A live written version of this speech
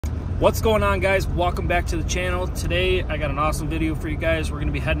What's going on, guys? Welcome back to the channel. Today I got an awesome video for you guys. We're going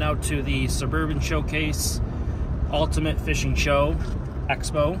to be heading out to the Suburban Showcase Ultimate Fishing Show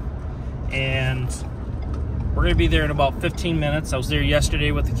Expo, and we're going to be there in about 15 minutes. I was there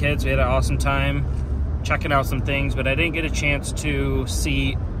yesterday with the kids. We had an awesome time checking out some things, but I didn't get a chance to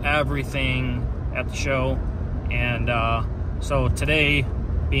see everything at the show. And so today,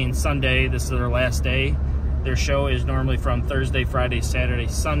 being Sunday, this is their last day. Their show is normally from Thursday, Friday, Saturday,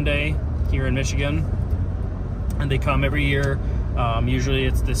 Sunday here in Michigan, and they come every year. Usually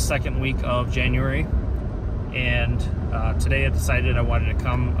it's the second week of January, and today I decided I wanted to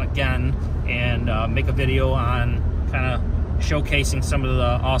come again and make a video on kind of showcasing some of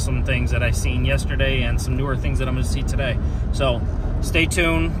the awesome things that I seen yesterday and some newer things that I'm going to see today. So stay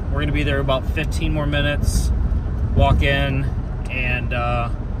tuned. We're going to be there about 15 more minutes. Walk in, and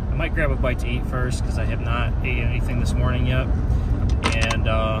I might grab a bite to eat first because I have not ate anything this morning yet. And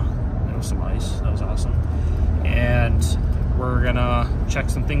there was some ice. That was awesome. And we're gonna check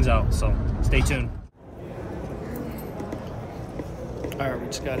some things out, so stay tuned. All right, we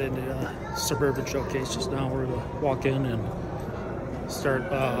just got into the Suburban Showcase just now. We're gonna walk in and start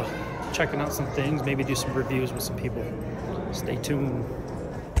checking out some things, maybe do some reviews with some people. Stay tuned.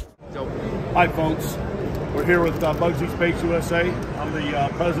 Hi folks, we're here with Bugsys Baits USA. I'm the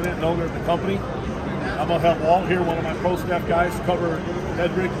president and owner of the company. I'm gonna have Walt here, one of my pro staff guys, cover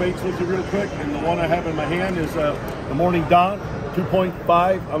head rig baits with you real quick. And the one I have in my hand is the Morning Dawn,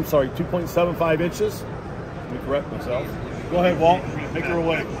 2.75 inches. Let me correct myself. Go ahead, Walt, make her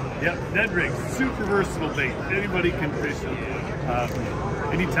away. Yep, Dead Rig, super versatile bait. Anybody can fish them.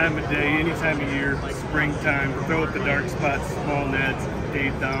 Any time of day, any time of year, springtime, throw at the dark spots, small nets,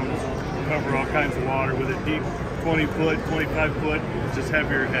 8 downs, cover all kinds of water with a deep 20 foot, 25 foot, just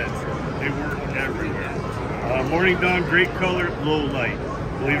heavier heads. They work everywhere. Morning Dawn, great color, low light.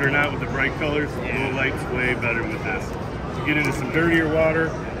 Believe it or not, with the bright colors, low light's way better with this. You get into some dirtier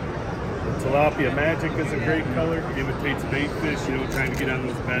water, Tilapia Magic is a great color, imitates bait fish, you know, trying to get on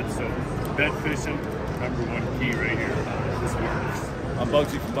those beds. So bed fishing, #1 key right here. This works. I'm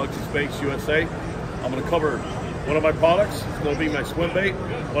Bugsy from Bugsys Baits USA. I'm going to cover one of my products. It's going to be my swim bait.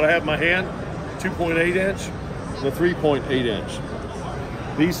 What I have in my hand, 2.8 inch and a 3.8 inch.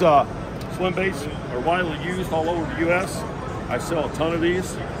 These swim baits are widely used all over the U.S. I sell a ton of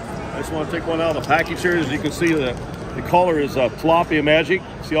these. I just want to take one out of the package here. As you can see, the color is Tilapia Magic.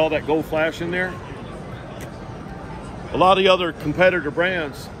 See all that gold flash in there? A lot of the other competitor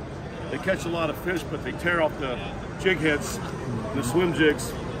brands, they catch a lot of fish, but they tear off the jig heads, the swim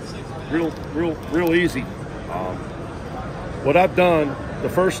jigs, real easy. What I've done, the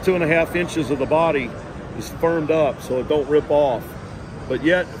first 2.5 inches of the body is firmed up so it don't rip off. But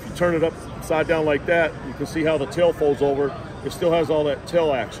yet, if you turn it upside down like that, you can see how the tail folds over. It still has all that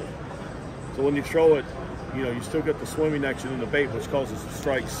tail action. So when you throw it, you know, you still get the swimming action in the bait, which causes the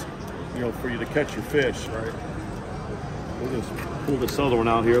strikes, you know, for you to catch your fish, right? We'll just pull this other one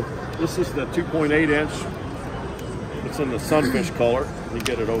out here. This is the 2.8 inch. It's in the sunfish color. Let me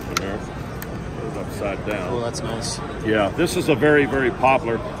get it open there. Put it upside down. Oh, that's nice. Yeah, this is a very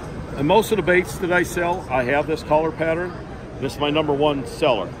popular. And most of the baits that I sell, I have this collar pattern. This is my #1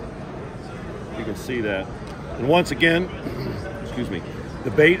 seller. You can see that. And once again, excuse me,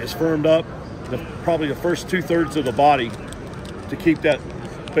 the bait is firmed up, probably the first 2/3 of the body to keep that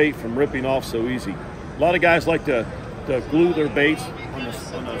bait from ripping off so easy. A lot of guys like to glue their baits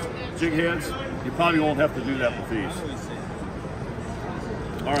on the jig heads. You probably won't have to do that with these.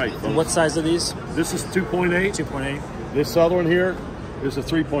 All right. And what size are these? This is 2.8. 2.8. This other one here is a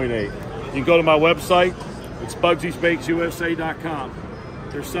 3.8. You can go to my website. It's BugsysBaitsUSA.com.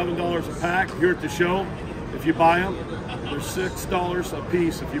 They're $7 a pack here at the show. If you buy them, they're $6 a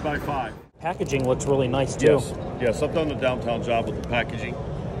piece if you buy 5. Packaging looks really nice too. Yes, I've done the downtown job with the packaging.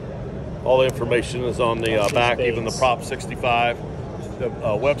 All the information is on the back, even the Prop 65. The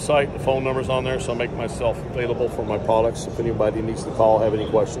website, the phone number's on there, so I make myself available for my products. If anybody needs to call, have any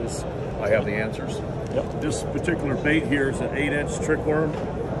questions, I have the answers. Yep. This particular bait here is an 8-inch trickworm.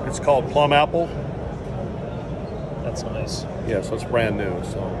 It's called Plum Apple. That's nice. Yeah, so it's brand new.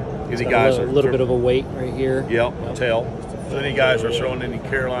 So any guys a little bit of a weight right here. Yep. Tail. So any guys are throwing any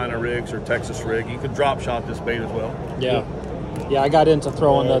Carolina rigs or Texas rig, you can drop shot this bait as well. Yeah. Yeah, I got into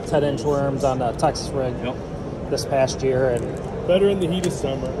throwing the 10-inch worms on the Texas rig this past year, and Better in the heat of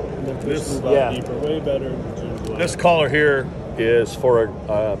summer, and then fish move out deeper. Way better in June, July. This collar here is for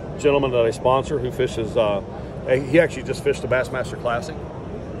a gentleman that I sponsor who fishes. He actually just fished the Bassmaster Classic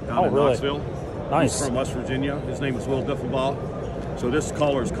down in Knoxville. Nice. He's from West Virginia. His name is Will Diffenbaugh. So this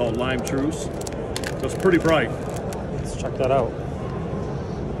collar is called Lime Truce. So it's pretty bright. Let's check that out.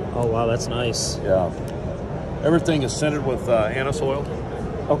 Oh, wow, that's nice. Yeah. Everything is scented with anise oil.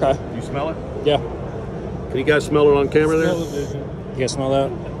 Okay. You smell it? Yeah. Can you guys smell it on camera there? You guys smell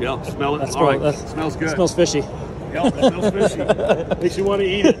that? Yeah, smell it. That's All right, that smells good. Smells fishy. Yeah, it smells fishy. Makes you want to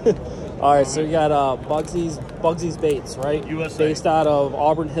eat it. All right, so you got Bugsys Baits, right? USA. Based out of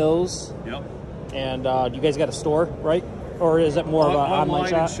Auburn Hills. Yep. And you guys got a store, right? Or is it more of an online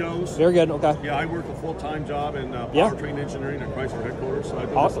shop? Shows. Very good. Okay. Yeah, I work a full-time job in powertrain engineering at Chrysler headquarters. So, I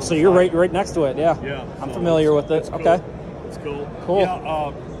do Awesome. So you're right next to it. Yeah. Yeah. I'm so familiar with it. cool. Okay. It's cool. Cool.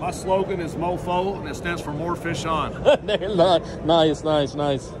 Yeah. My slogan is MoFo, and it stands for More Fish On. Nice. A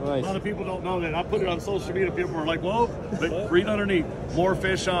lot of people don't know that. I put it on social media. People are like, "Whoa!" But read underneath, More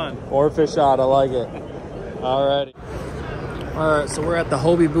Fish On. More fish on. I like it. All righty. All right. So we're at the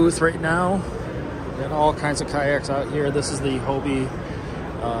Hobie booth right now. Got all kinds of kayaks out here. This is the Hobie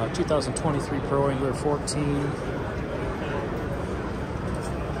 2023 Pro Angler 14.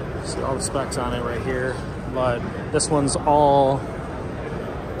 See all the specs on it right here. But this one's all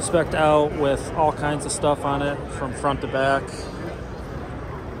spec'd out with all kinds of stuff on it from front to back.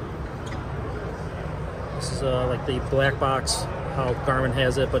 This is like the black box, how Garmin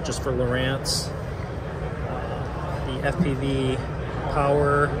has it, but just for Lowrance. The FPV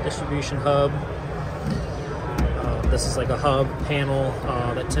power distribution hub. This is like a hub panel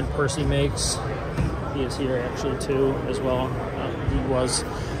that Tim Percy makes. He is here actually too as well. He was.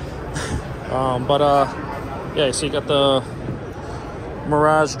 Yeah, so you got the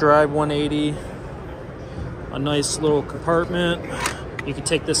Mirage Drive 180, a nice little compartment. You can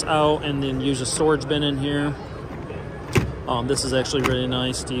take this out and then use a storage bin in here. This is actually really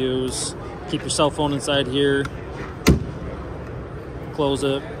nice to use. Keep your cell phone inside here. Close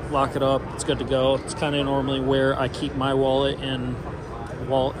it, lock it up. It's good to go. It's kind of normally where I keep my wallet and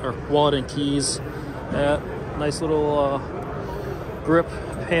wallet and keys at. Nice little grip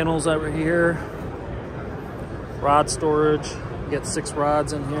panels over here. Rod storage. You get 6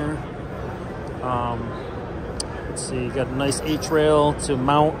 rods in here. Let's see, you got a nice H-rail to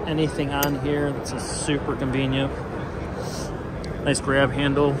mount anything on here. This is super convenient. Nice grab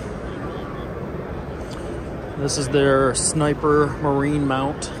handle. This is their Sniper Marine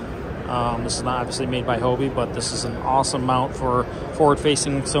mount. This is not obviously made by Hobie, but this is an awesome mount for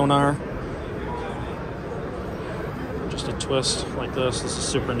forward-facing sonar. Just a twist like this. This is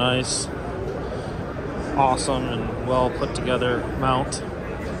super nice. Awesome and well put together mount.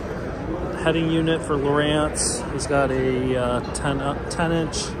 Heading unit for Lowrance. He's got a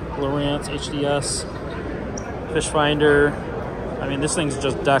 10-inch Lowrance HDS fish finder. I mean, this thing's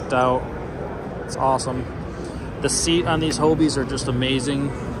just decked out. It's awesome. The seat on these Hobies are just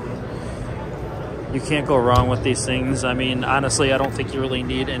amazing. You can't go wrong with these things. I mean, honestly, I don't think you really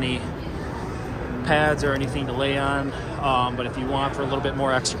need any pads or anything to lay on. But if you want for a little bit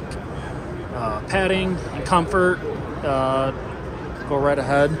more extra padding and comfort, go right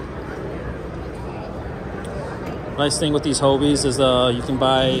ahead. Nice thing with these Hobies is you can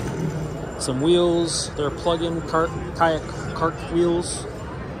buy some wheels. They're plug-in kayak cart wheels,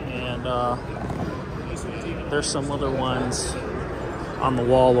 and there's some other ones on the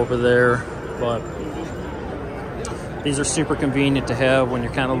wall over there, but these are super convenient to have when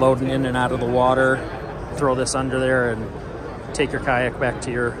you're kind of loading in and out of the water. Throw this under there and take your kayak back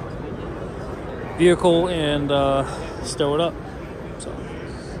to your vehicle and stow it up. So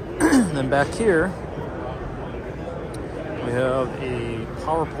then back here we have a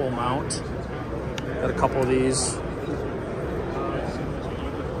power pole mount. Got a couple of these.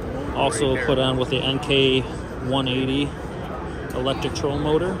 Also put on with the NK 180 electric trolling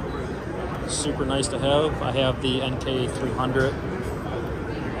motor. Super nice to have. I have the NK 300,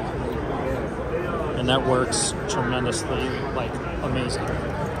 and that works tremendously, like amazing.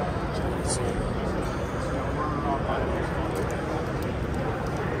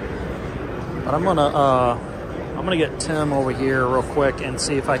 But I'm gonna get Tim over here real quick and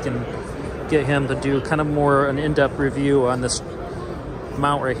see if I can get him to do kind of more an in-depth review on this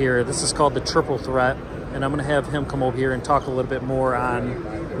mount right here. This is called the Triple Threat, and I'm gonna have him come over here and talk a little bit more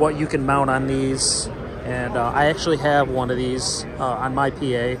on what you can mount on these. And I actually have one of these on my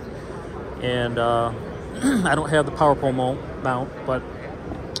PA, and I don't have the power pole mount, but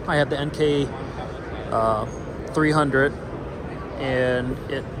I have the NK 300, and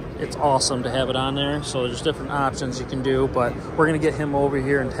it's awesome to have it on there. So there's different options you can do, but we're gonna get him over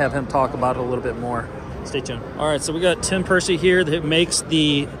here and have him talk about it a little bit more. Stay tuned. All right, so we got Tim Percy here that makes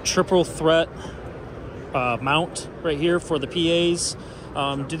the Triple Threat mount right here for the PAs.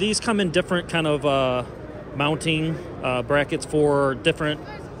 Do these come in different kind of mounting brackets for different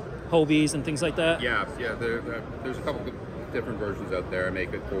Hobies and things like that? Yeah. There's a couple different versions out there. I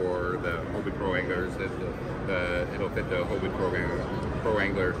make it for the Hobie Pro Anglers. It'll fit the Hobie Pro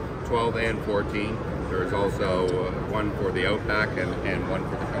Angler 12 and 14. There's also one for the Outback and one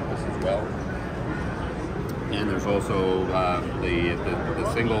for the Compass as well. And there's also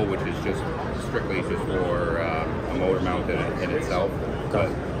the single, which is just strictly just for a motor mount in itself. But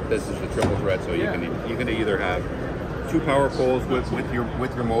this is the triple thread, so you can either have 2 power poles with your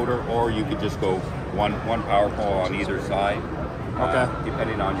motor, or you could just go one power pole on either side.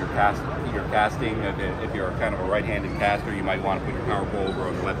 Depending on your casting. If you're kind of a right-handed caster, you might want to put your power pole over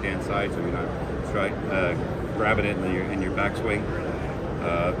on the left-hand side, so you're not grabbing it in your backswing.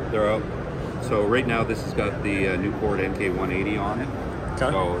 So right now this has got the Newport NK180 on it. Okay.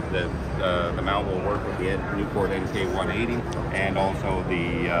 So the mount will work with the Newport NK180 and also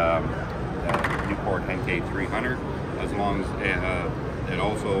the Newport NK300, as long as it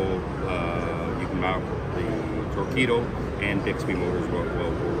also you can mount the Torpedo and Bixby motors will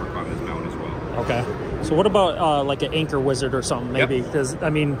work on this mount as well. Okay. So what about like an Anchor Wizard or something, maybe? Because I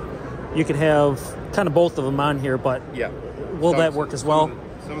mean, you could have kind of both of them on here, but will that work as well?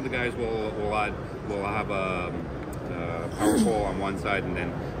 Some of the guys will have a power pole on one side, and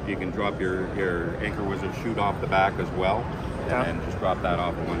then you can drop your Anchor Wizard chute off the back as well, and then just drop that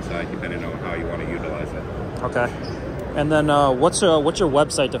off on one side, depending on how you want to utilize it. Okay. And then what's your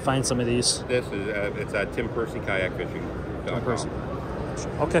website to find some of these? This is it's at timpercykayakfishing.com.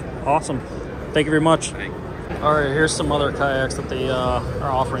 Okay, awesome. Thank you very much. Thanks. All right, here's some other kayaks that they are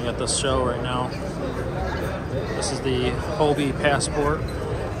offering at this show right now. This is the Hobie Passport.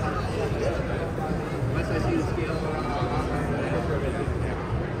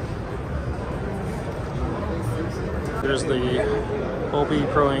 There's the Hobie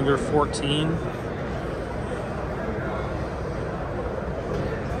Pro Angler 14.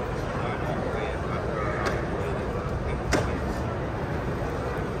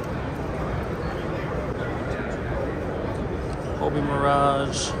 Hobie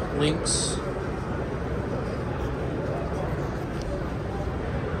Mirage Lynx.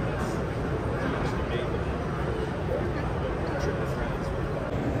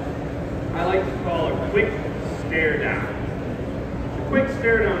 I like to call a quick stare down. A quick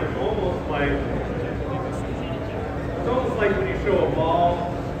stare down is almost like when you show a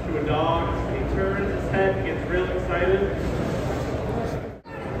ball to a dog, he turns his head and gets real excited.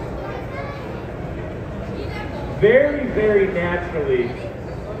 Very, very naturally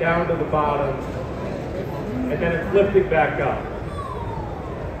down to the bottom, and then it's lifted back up.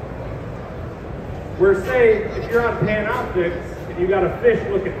 Where say, if you're on Panoptics and you got a fish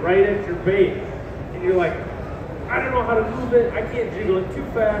looking right at your bait, and you're like, I don't know how to move it, I can't jiggle it too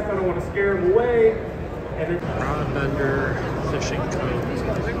fast, I don't want to scare him away. And then Rod Bender Fishing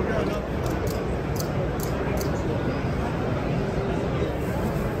Code.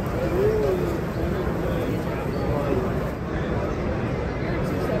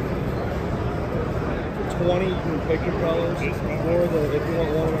 20, you can pick your colors, or if you want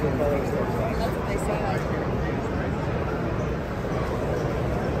one of the colors, that's what they say.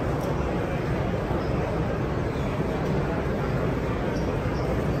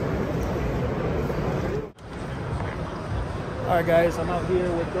 Alright guys, I'm out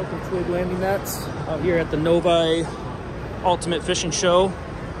here with Broken Twig Landing Nets, out here at the Novi Ultimate Fishing Show.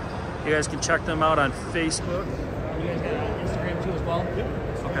 You guys can check them out on Facebook. You guys got it on Instagram too as well? Yep.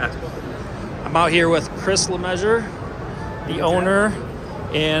 Okay. I'm out here with Chris Lemessurier, the owner,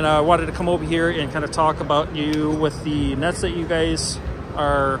 and I wanted to come over here and kind of talk about you with the nets that you guys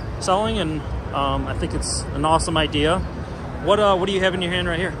are selling, and I think it's an awesome idea. What do you have in your hand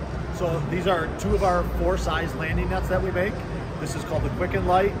right here? So these are 2 of our 4-size landing nets that we make. This is called the Quick and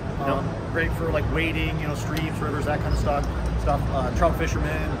Light. Great for like wading, you know, streams, rivers, that kind of stuff. Trout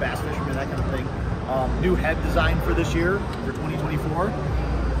fishermen, bass fishermen, that kind of thing. New head design for this year, for 2024.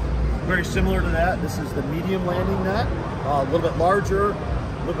 Very similar to that. This is the medium landing net, a little bit larger,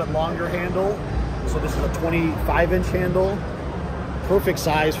 a little bit longer handle. So this is a 25-inch handle. Perfect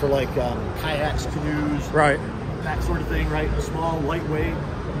size for like kayaks, canoes, right? That sort of thing, right? Small, lightweight.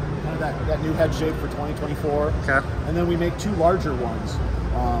 Kind of that new head shape for 2024. Okay. And then we make 2 larger ones.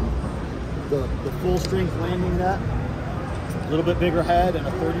 The full strength landing net, a little bit bigger head, and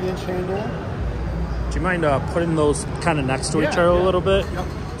a 30-inch handle. Do you mind putting those kind of next to each other a little bit? Yep.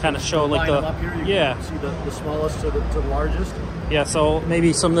 Kind of show like the up here, you can see the smallest to the largest. Yeah, so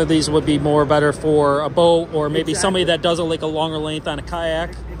maybe some of these would be more better for a boat, or maybe somebody that does like a longer length on a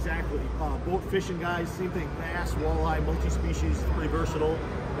kayak. Exactly. Boat fishing guys, same thing. Bass, walleye, multi-species, pretty versattle.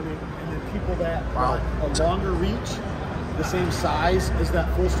 And then people that want a longer reach, the same size as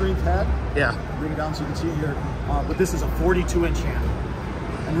that full strength head. Yeah. Bring it down so you can see it here. But this is a 42-inch handle.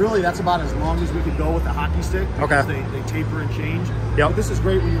 And really, that's about as long as we could go with the hockey stick, because they taper and change. Yep. But this is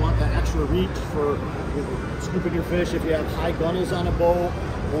great when you want that extra reach for scooping your fish, if you have high gunnels on a boat,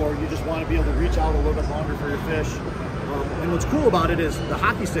 or you just want to be able to reach out a little bit longer for your fish. And what's cool about it is the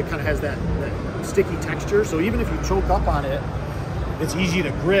hockey stick kind of has that sticky texture, so even if you choke up on it, it's easy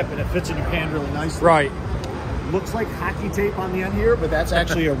to grip and it fits in your hand really nicely. Right. Looks like hockey tape on the end here, but that's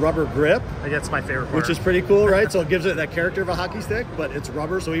actually a rubber grip. That's my favorite part. Which is pretty cool, right? So it gives it that character of a hockey stick, but it's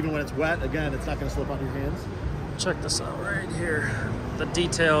rubber, so even when it's wet, again, it's not going to slip on your hands. Check this out right here. The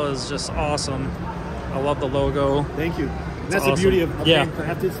detail is just awesome. I love the logo. Thank you. And that's awesome. The beauty of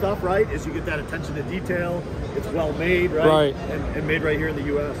handcrafted stuff, right? Is you get that attention to detail. It's well made, right? Right. And made right here in the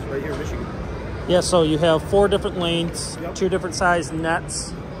U.S., right here in Michigan. Yeah, so you have 4 different lengths, 2 different size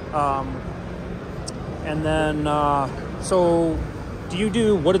nets. And then, so do you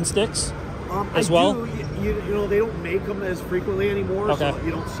do wooden sticks as well? You know, they don't make them as frequently anymore, okay. So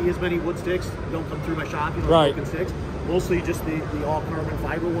you don't see as many wood sticks. Don't come through my shop, you know, right. broken sticks. Mostly just the all carbon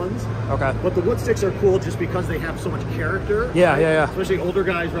fiber ones. Okay. But the wood sticks are cool just because they have so much character. Yeah, right? yeah. Especially older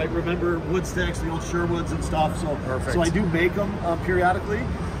guys, right? Remember wood sticks, the old Sherwoods and stuff. So, perfect. So I do make them periodically.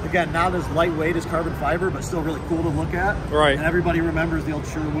 Again, not as lightweight as carbon fiber, but still really cool to look at. Right. And everybody remembers the old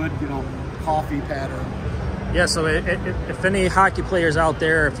Sherwood, you know, coffee pattern. Yeah, so if any hockey players out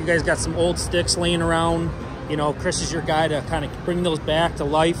there, if you guys got some old sticks laying around, you know, Chris is your guy to kind of bring those back to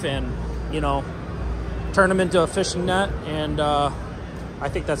life and, you know, turn them into a fishing net. And I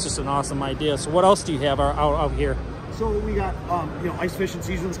think that's just an awesome idea. So what else do you have out here? So we got, you know, ice fishing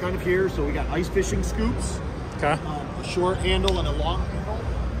season's kind of here. So we got ice fishing scoops. Okay. A short handle and a long handle.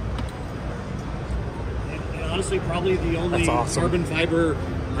 And honestly, probably the only carbon fiber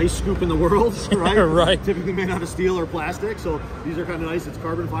ice scoop in the world, right? Right. Typically made out of steel or plastic, so these are kind of nice. It's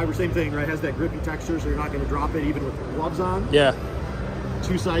carbon fiber, same thing, right? Has that grippy texture, so you're not going to drop it even with gloves on. Yeah.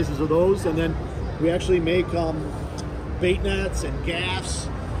 2 sizes of those, and then we actually make bait nets and gaffs.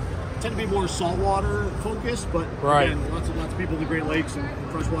 Tend to be more saltwater focused, but again, lots of people in the Great Lakes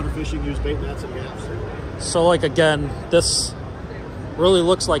and freshwater fishing use bait nets and gaffs. So, like, again, this really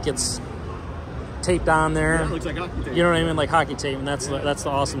looks like it's taped on there. Yeah, it looks like hockey tape. You know what I mean? Like hockey tape, and that's the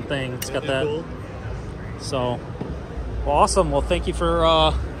awesome thing. It's got that. Cool? So, well, awesome. Well, thank you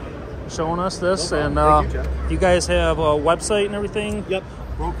for showing us this. No and thank you, Jeff. you guys have a website and everything? Yep.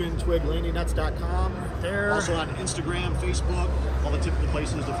 BrokenTwigLandingNets.com. Right there. Also on Instagram, Facebook, all the typical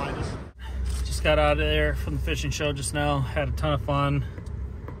places to find us. Just got out of there from the fishing show just now. Had a ton of fun.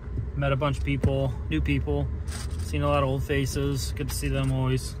 Met a bunch of people, new people. Seen a lot of old faces. Good to see them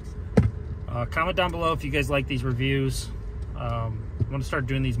always. Comment down below if you guys like these reviews. I'm going to start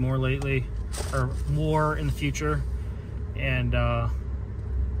doing these more lately, or more in the future, and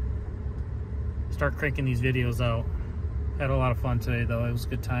start cranking these videos out. Had a lot of fun today, though. It was a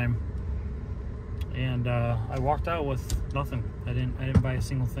good time, and I walked out with nothing. I didn't buy a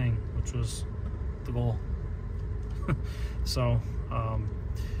single thing, which was the goal. So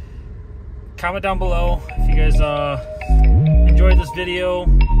comment down below if you guys enjoyed this video.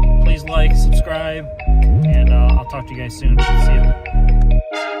 Please like, subscribe, and I'll talk to you guys soon. See you.